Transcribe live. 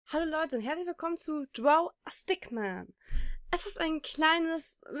Hallo Leute und herzlich willkommen zu Draw a Stickman. Es ist ein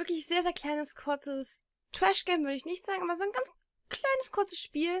kleines, wirklich sehr, sehr kleines, kurzes Trash-Game, würde ich nicht sagen, aber so ein ganz kleines, kurzes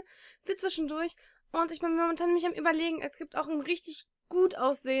Spiel für zwischendurch. Und ich bin momentan mich am Überlegen, es gibt auch ein richtig gut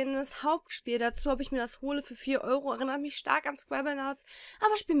aussehendes Hauptspiel dazu, ob ich mir das hole für 4 Euro. Erinnert mich stark an Scribblenauts.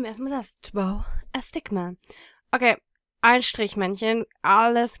 Aber spielen wir erstmal das Draw a Stickman. Okay, ein Strichmännchen.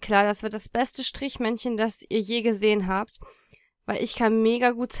 Alles klar, das wird das beste Strichmännchen, das ihr je gesehen habt. Weil ich kann mega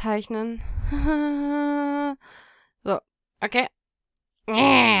gut zeichnen. So, okay.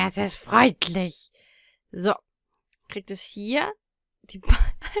 Das ist freundlich. So, kriegt es hier die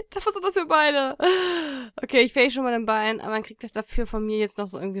Alter, was sind das für Beine? Okay, ich fähig schon mal den Bein, aber dann kriegt es dafür von mir jetzt noch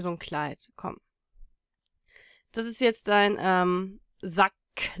so irgendwie so ein Kleid. Komm. Das ist jetzt dein,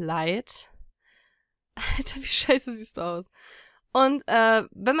 Sackkleid. Alter, wie scheiße siehst du aus. Und,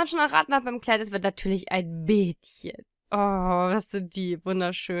 wenn man schon erraten hat beim Kleid, es wird natürlich ein Mädchen. Oh, was sind die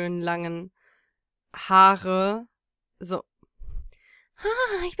wunderschönen langen Haare. So.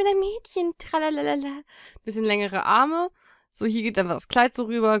 Ah, ich bin ein Mädchen. Tralalala. Bisschen längere Arme. So, hier geht einfach das Kleid so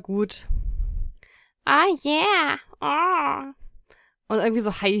rüber. Gut. Ah, yeah. Oh. Und irgendwie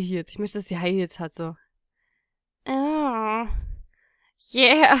so High Heels. Ich möchte, dass sie High Heels hat, so. Oh.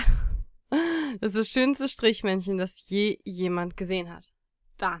 Yeah. Das ist das schönste Strichmännchen, das je jemand gesehen hat.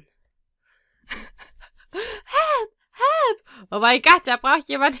 Dann. Help! Help! Oh mein Gott, da braucht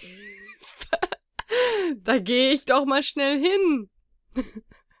jemand Hilfe. Da gehe ich doch mal schnell hin. Help!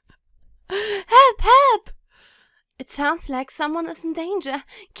 Help! It sounds like someone is in danger.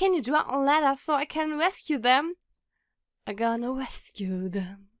 Can you draw a ladder so I can rescue them? I'm gonna rescue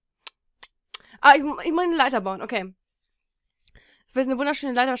them. Ah, ich muss eine Leiter bauen. Okay. Ich weiß, eine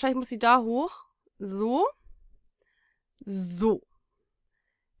wunderschöne Leiter. Wahrscheinlich muss sie da hoch. So. So.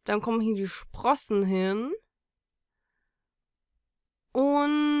 Dann kommen hier die Sprossen hin.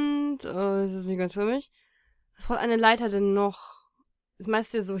 Und, das ist nicht ganz für mich. Was braucht eine Leiter denn noch? Das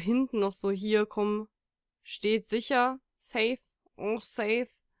meiste so hinten noch so hier, komm. Steht sicher. Safe. Oh, safe.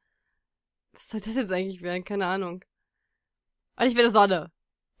 Was soll das jetzt eigentlich werden? Keine Ahnung. Und ich will eine Sonne.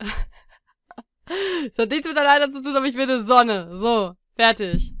 Das hat nichts mit der Leiter zu tun, aber ich will eine Sonne. So,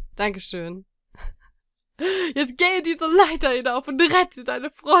 fertig. Dankeschön. Jetzt geh diese Leiter hinauf und rette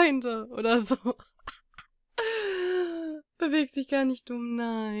deine Freunde. Oder so. Bewegt sich gar nicht dumm.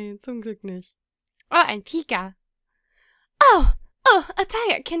 Nein, zum Glück nicht. Oh, ein Tiger. Oh, a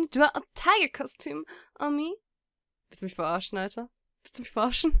tiger. Can you draw a tiger costume on me? Willst du mich verarschen, Alter? Willst du mich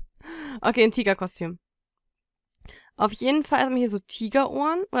verarschen? Okay, ein Tigerkostüm. Auf jeden Fall haben wir hier so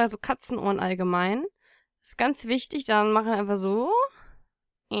Tigerohren oder so Katzenohren allgemein. Das ist ganz wichtig. Dann machen wir einfach so.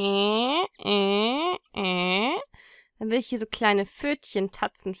 Dann will ich hier so kleine Pfötchen,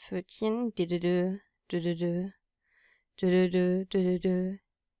 Tatzenpfötchen.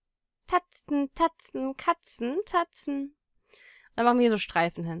 Tatzen, Tatzen, Katzen, Tatzen. Dann machen wir hier so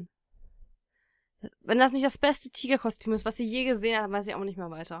Streifen hin. Wenn das nicht das beste Tigerkostüm ist, was sie je gesehen hat, dann weiß ich auch nicht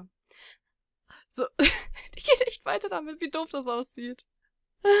mehr weiter. So, die geht echt weiter damit, wie doof das aussieht.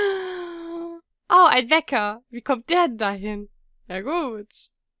 Oh, ein Wecker. Wie kommt der denn dahin? Ja gut.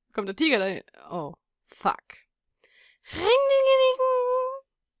 Wie kommt der Tiger dahin? Oh, fuck. Ring, ding, ding, ding.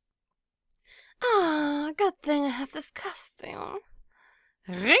 Ah, good thing I have this costume.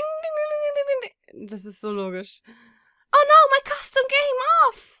 Ring, ding, ding, ding, ding, ding. Das ist so logisch. Oh no, my costume came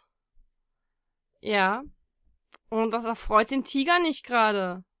off. Ja. Und das erfreut den Tiger nicht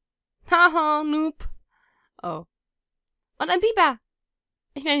gerade. Haha, Noob. Oh. Und ein Biber.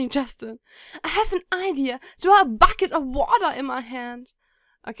 Ich nenne ihn Justin. I have an idea. Draw a bucket of water in my hand.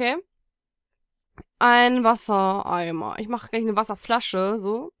 Okay. Ein Wassereimer. Ich mache gleich eine Wasserflasche.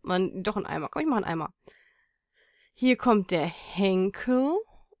 So. Doch ein Eimer. Komm, ich mache einen Eimer. Hier kommt der Henkel.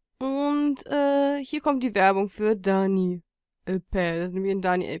 Und hier kommt die Werbung für DANI. LP. Das ist nämlich ein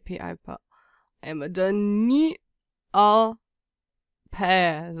DANI LP Eimer. DANI LP.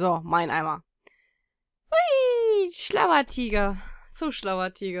 So, mein Eimer. Hui, schlauer Tiger. So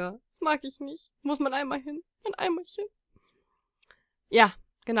schlauer Tiger. Das mag ich nicht. Muss mein Eimer hin? Ein Eimerchen. Ja,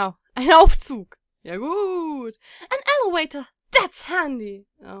 genau. Ein Aufzug. Ja gut. An elevator. That's handy.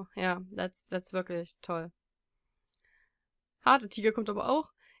 Oh, ja, that's wirklich toll. Harte Tiger kommt aber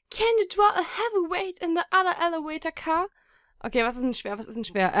auch. Can you draw a heavyweight in the other elevator car? Okay, was ist denn schwer? Was ist denn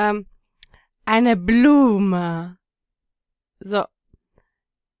schwer? Eine Blume. So.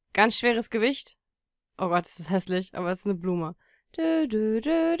 Ganz schweres Gewicht. Oh Gott, das ist hässlich, aber es ist eine Blume.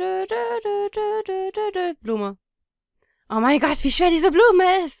 Blume. Oh mein Gott, wie schwer diese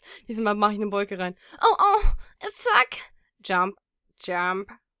Blume ist. Diesmal mache ich eine Wolke rein. Oh, oh, zack. Jump,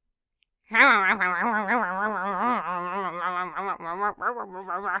 jump. No,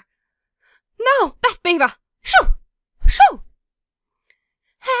 that beaver! Shoo! Shoo!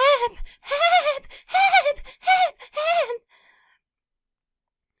 Help! Help! Help! Help! Help!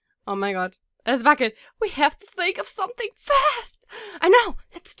 Oh mein Gott. Es wackelt. We have to think of something fast. I know.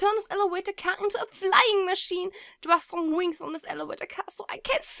 Let's turn this elevator car into a flying machine. Do have some wings on this elevator car so I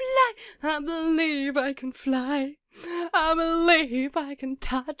can fly. I believe I can fly. I believe I can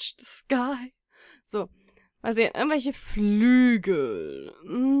touch the sky. So, mal sehen. Irgendwelche Flügel.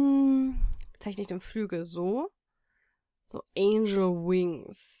 Bezeichne ich den Flügel so? So, Angel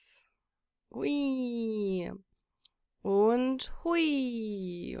Wings. Hui. Und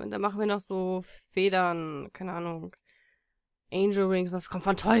hui. Und dann machen wir noch so Federn. Keine Ahnung. Angel Wings, das kommt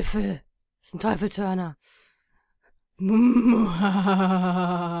von Teufel. Das ist ein Teufeltörner.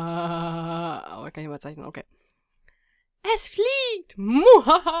 Aber kann ich mal zeichnen, okay. Es fliegt.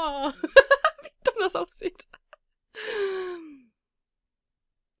 Muhaha. Wie dumm das aussieht.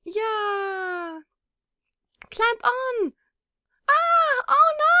 Ja. Climb on. Ah,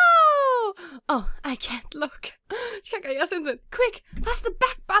 oh no. Oh, I can't look. Ich kann gar nicht erst hinsehen. Quick, press the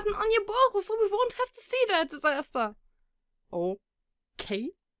back button on your ball so we won't have to see that disaster.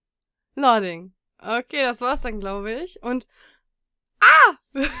 Okay. Loading. Okay, das war's dann, glaube ich. Und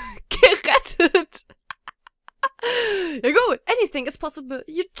gerettet. Ja gut, anything is possible.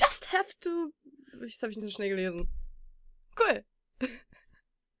 You just have to... Das habe ich nicht so schnell gelesen. Cool.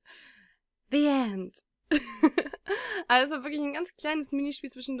 The end. Also wirklich ein ganz kleines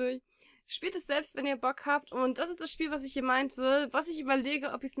Minispiel zwischendurch. Spielt es selbst, wenn ihr Bock habt. Und das ist das Spiel, was ich hier meinte, was ich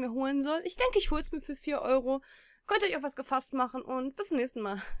überlege, ob ich es mir holen soll. Ich denke, ich hole es mir für 4 Euro. Könnt ihr euch auf was gefasst machen und bis zum nächsten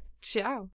Mal. Ciao.